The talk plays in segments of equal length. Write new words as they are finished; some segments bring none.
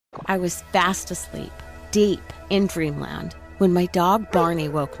I was fast asleep, deep in dreamland, when my dog Barney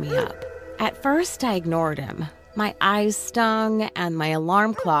woke me up. At first, I ignored him. My eyes stung, and my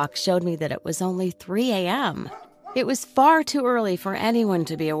alarm clock showed me that it was only 3 a.m. It was far too early for anyone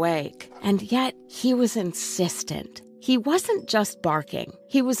to be awake, and yet he was insistent. He wasn't just barking.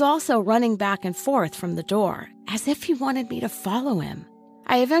 He was also running back and forth from the door, as if he wanted me to follow him.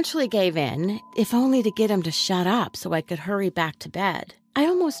 I eventually gave in, if only to get him to shut up so I could hurry back to bed. I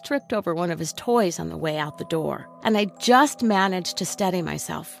almost tripped over one of his toys on the way out the door, and I just managed to steady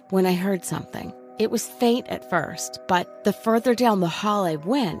myself when I heard something. It was faint at first, but the further down the hall I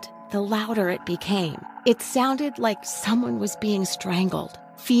went, the louder it became. It sounded like someone was being strangled.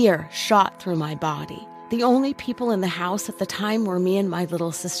 Fear shot through my body. The only people in the house at the time were me and my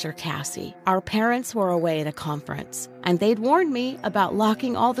little sister, Cassie. Our parents were away at a conference, and they'd warned me about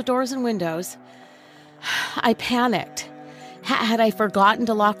locking all the doors and windows. I panicked. Had I forgotten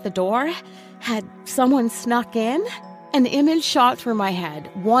to lock the door? Had someone snuck in? An image shot through my head,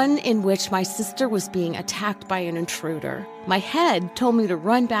 one in which my sister was being attacked by an intruder. My head told me to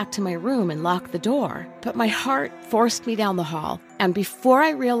run back to my room and lock the door, but my heart forced me down the hall, and before I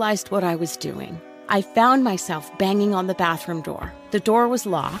realized what I was doing, I found myself banging on the bathroom door. The door was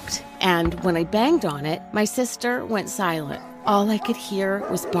locked, and when I banged on it, my sister went silent. All I could hear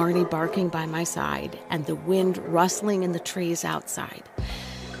was Barney barking by my side and the wind rustling in the trees outside.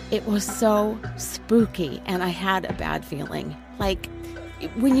 It was so spooky, and I had a bad feeling, like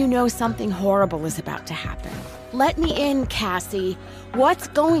when you know something horrible is about to happen. "Let me in, Cassie. What's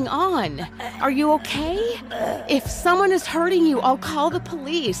going on? Are you okay? If someone is hurting you, I'll call the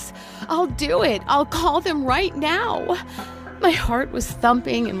police. I'll do it. I'll call them right now." My heart was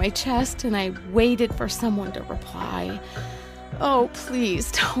thumping in my chest, and I waited for someone to reply. "Oh,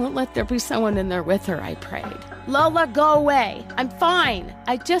 please, don't let there be someone in there with her," I prayed. "Lola, go away. I'm fine.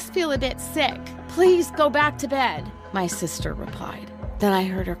 I just feel a bit sick. Please go back to bed," my sister replied. Then I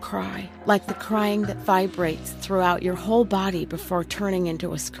heard her cry, like the crying that vibrates throughout your whole body before turning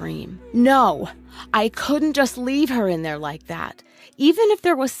into a scream. No, I couldn't just leave her in there like that. Even if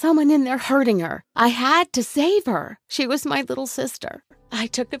there was someone in there hurting her, I had to save her. She was my little sister. I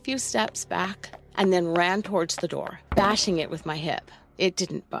took a few steps back and then ran towards the door, bashing it with my hip. It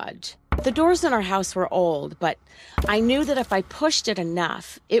didn't budge. The doors in our house were old, but I knew that if I pushed it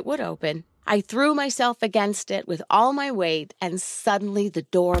enough, it would open. I threw myself against it with all my weight, and suddenly the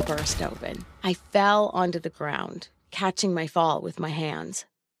door burst open. I fell onto the ground, catching my fall with my hands.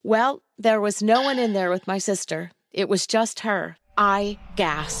 Well, there was no one in there with my sister. It was just her. I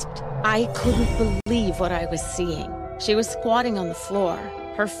gasped. I couldn't believe what I was seeing. She was squatting on the floor,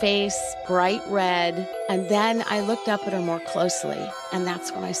 her face bright red, and then I looked up at her more closely, and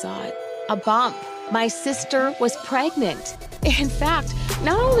that's when I saw it. A bump. My sister was pregnant. In fact,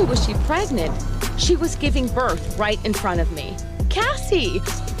 not only was she pregnant, she was giving birth right in front of me. "Cassie,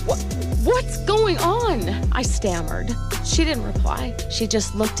 what's going on?" I stammered. She didn't reply. She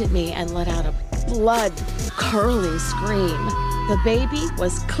just looked at me and let out a blood-curdling scream. The baby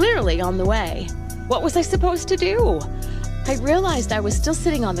was clearly on the way. What was I supposed to do? I realized I was still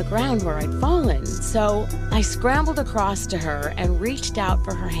sitting on the ground where I'd fallen, so I scrambled across to her and reached out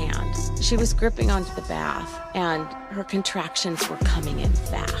for her hand. She was gripping onto the bath, and her contractions were coming in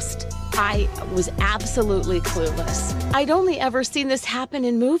fast. I was absolutely clueless. I'd only ever seen this happen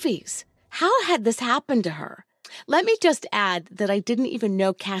in movies. How had this happened to her? Let me just add that I didn't even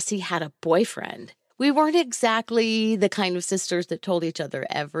know Cassie had a boyfriend. We weren't exactly the kind of sisters that told each other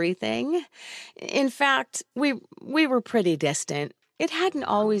everything. In fact, we were pretty distant. It hadn't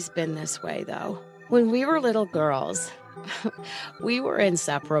always been this way, though. When we were little girls, we were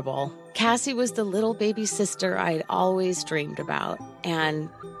inseparable. Cassie was the little baby sister I'd always dreamed about. And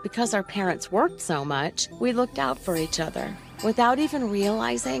because our parents worked so much, we looked out for each other. Without even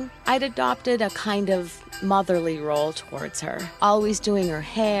realizing, I'd adopted a kind of motherly role towards her, always doing her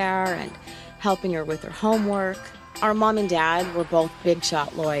hair and helping her with her homework. Our mom and dad were both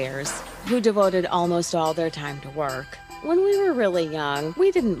big-shot lawyers who devoted almost all their time to work. When we were really young,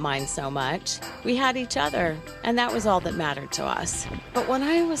 we didn't mind so much. We had each other, and that was all that mattered to us. But when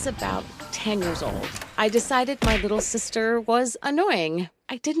I was about 10 years old, I decided my little sister was annoying.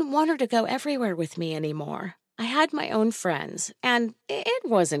 I didn't want her to go everywhere with me anymore. I had my own friends, and it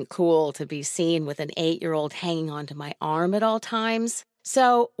wasn't cool to be seen with an 8-year-old hanging onto my arm at all times.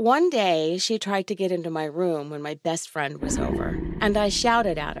 So one day, she tried to get into my room when my best friend was over, and I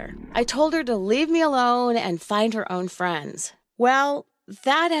shouted at her. I told her to leave me alone and find her own friends. Well,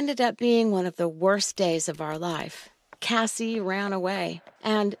 that ended up being one of the worst days of our life. Cassie ran away,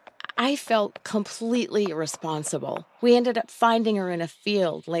 and I felt completely irresponsible. We ended up finding her in a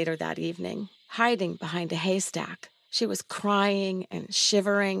field later that evening, hiding behind a haystack. She was crying and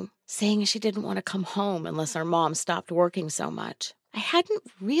shivering, saying she didn't want to come home unless our mom stopped working so much. I hadn't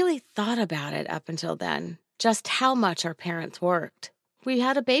really thought about it up until then, just how much our parents worked. We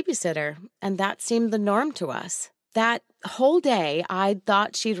had a babysitter, and that seemed the norm to us. That whole day, I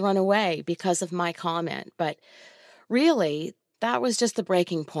thought she'd run away because of my comment, but really, that was just the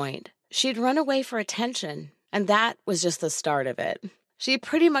breaking point. She'd run away for attention, and that was just the start of it. She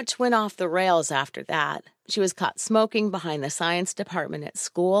pretty much went off the rails after that. She was caught smoking behind the science department at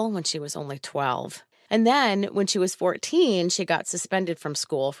school when she was only 12. And then, when she was 14, she got suspended from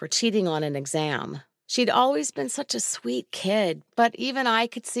school for cheating on an exam. She'd always been such a sweet kid, but even I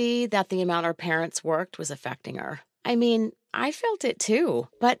could see that the amount our parents worked was affecting her. I mean, I felt it too,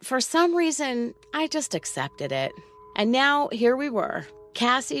 but for some reason, I just accepted it. And now, here we were.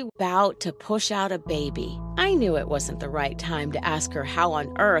 Cassie about to push out a baby. I knew it wasn't the right time to ask her how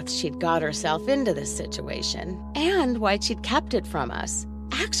on earth she'd got herself into this situation, and why she'd kept it from us.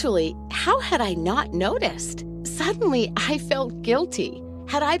 Actually, how had I not noticed? Suddenly, I felt guilty.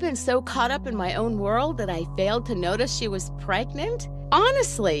 Had I been so caught up in my own world that I failed to notice she was pregnant?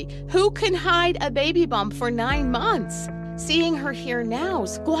 Honestly, who can hide a baby bump for 9 months? Seeing her here now,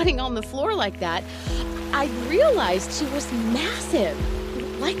 squatting on the floor like that, I realized she was massive,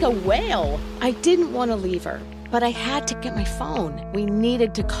 like a whale. I didn't want to leave her, but I had to get my phone. We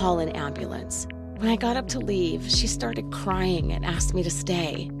needed to call an ambulance. When I got up to leave, she started crying and asked me to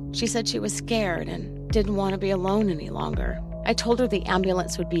stay. She said she was scared and didn't want to be alone any longer. I told her the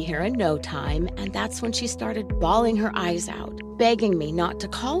ambulance would be here in no time, and that's when she started bawling her eyes out, begging me not to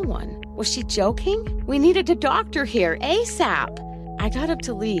call one. Was she joking? We needed a doctor here, ASAP. I got up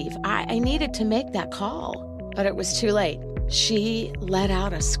to leave. I needed to make that call, but it was too late. She let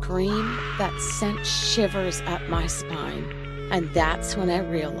out a scream that sent shivers up my spine, and that's when I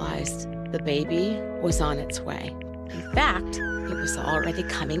realized the baby was on its way. In fact, it was already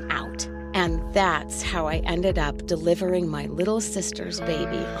coming out. And that's how I ended up delivering my little sister's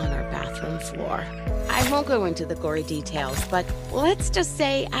baby on our bathroom floor. I won't go into the gory details, but let's just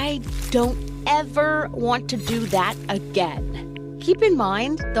say I don't ever want to do that again. Keep in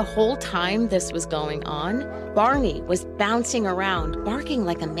mind, the whole time this was going on, Barney was bouncing around, barking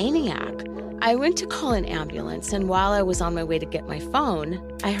like a maniac. I went to call an ambulance, and while I was on my way to get my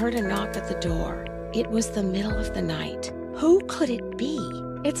phone, I heard a knock at the door. It was the middle of the night. Who could it be?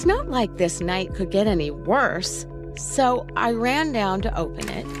 It's not like this night could get any worse. So I ran down to open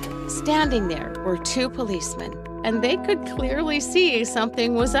it. Standing there were 2 policemen, and they could clearly see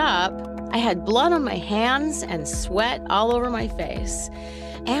something was up. I had blood on my hands and sweat all over my face.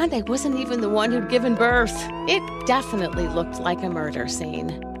 And I wasn't even the one who'd given birth. It definitely looked like a murder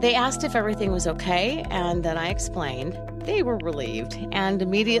scene. They asked if everything was okay, and then I explained. They were relieved and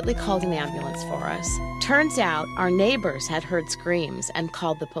immediately called an ambulance for us. Turns out our neighbors had heard screams and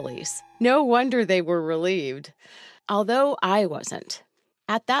called the police. No wonder they were relieved. Although I wasn't.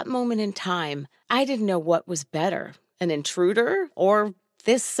 At that moment in time, I didn't know what was better, an intruder or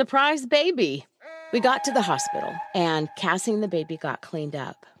this surprise baby. We got to the hospital, and Cassie and the baby got cleaned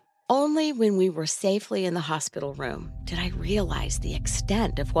up. Only when we were safely in the hospital room did I realize the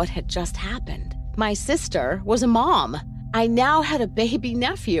extent of what had just happened. My sister was a mom. I now had a baby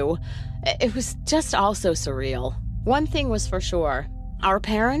nephew. It was just all so surreal. One thing was for sure. Our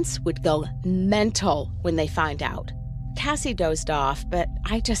parents would go mental when they find out. Cassie dozed off, but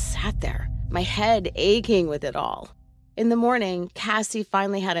I just sat there, my head aching with it all. In the morning, Cassie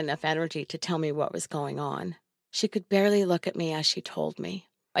finally had enough energy to tell me what was going on. She could barely look at me as she told me.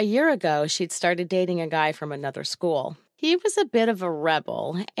 A year ago, she'd started dating a guy from another school. He was a bit of a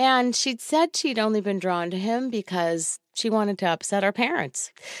rebel, and she'd said she'd only been drawn to him because she wanted to upset our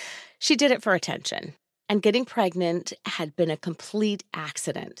parents. She did it for attention, and getting pregnant had been a complete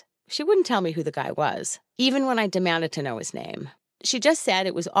accident. She wouldn't tell me who the guy was, even when I demanded to know his name. She just said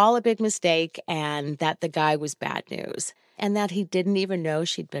it was all a big mistake and that the guy was bad news, and that he didn't even know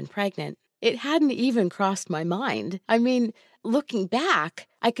she'd been pregnant. It hadn't even crossed my mind. I mean, looking back,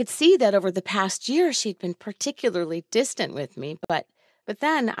 I could see that over the past year she'd been particularly distant with me, but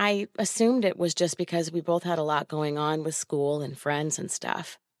then I assumed it was just because we both had a lot going on with school and friends and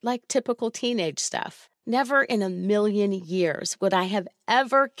stuff, like typical teenage stuff. Never in a million years would I have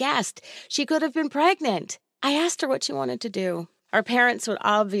ever guessed she could have been pregnant. I asked her what she wanted to do. Our parents would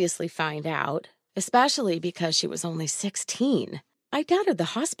obviously find out, especially because she was only 16. I doubted the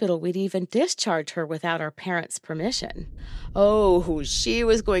hospital would even discharge her without our parents' permission. Oh, she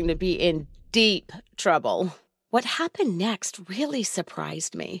was going to be in deep trouble. What happened next really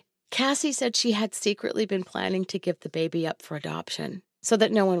surprised me. Cassie said she had secretly been planning to give the baby up for adoption so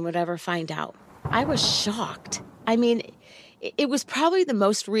that no one would ever find out. I was shocked. I mean, it was probably the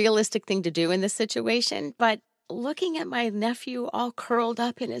most realistic thing to do in this situation, but looking at my nephew all curled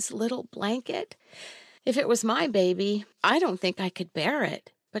up in his little blanket, if it was my baby, I don't think I could bear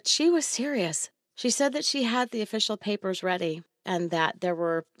it. But she was serious. She said that she had the official papers ready and that there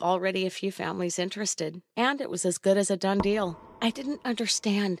were already a few families interested, and it was as good as a done deal. I didn't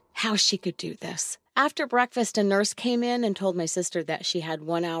understand how she could do this. After breakfast, a nurse came in and told my sister that she had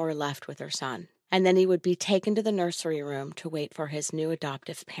 1 hour left with her son, and then he would be taken to the nursery room to wait for his new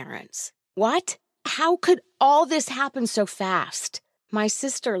adoptive parents. What? How could all this happen so fast? My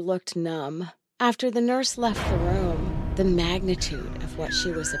sister looked numb. After the nurse left the room, the magnitude of what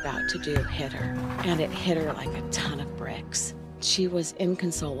she was about to do hit her, and it hit her like a ton of bricks. She was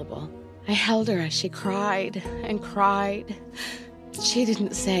inconsolable. I held her as she cried and cried. She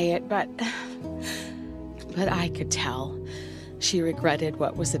didn't say it, but I could tell. She regretted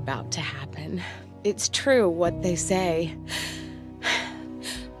what was about to happen. It's true what they say.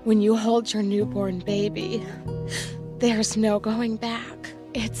 When you hold your newborn baby, there's no going back.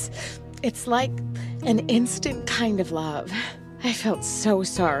 It's like an instant kind of love. I felt so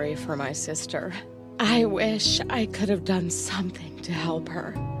sorry for my sister. I wish I could have done something to help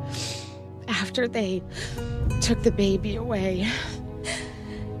her. After they took the baby away,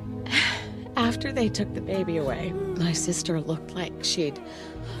 my sister looked like she'd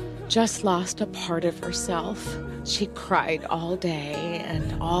just lost a part of herself. She cried all day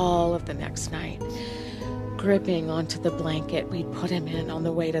and all of the next night, gripping onto the blanket we'd put him in on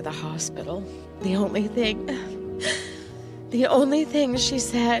the way to the hospital. The only thing she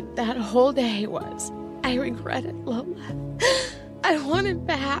said that whole day was, "I regret it, Lola. I want him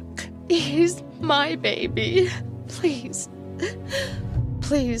back. He's my baby. Please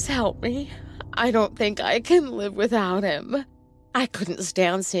help me. I don't think I can live without him." I couldn't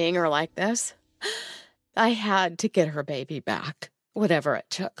stand seeing her like this. I had to get her baby back, whatever it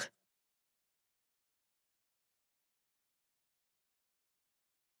took.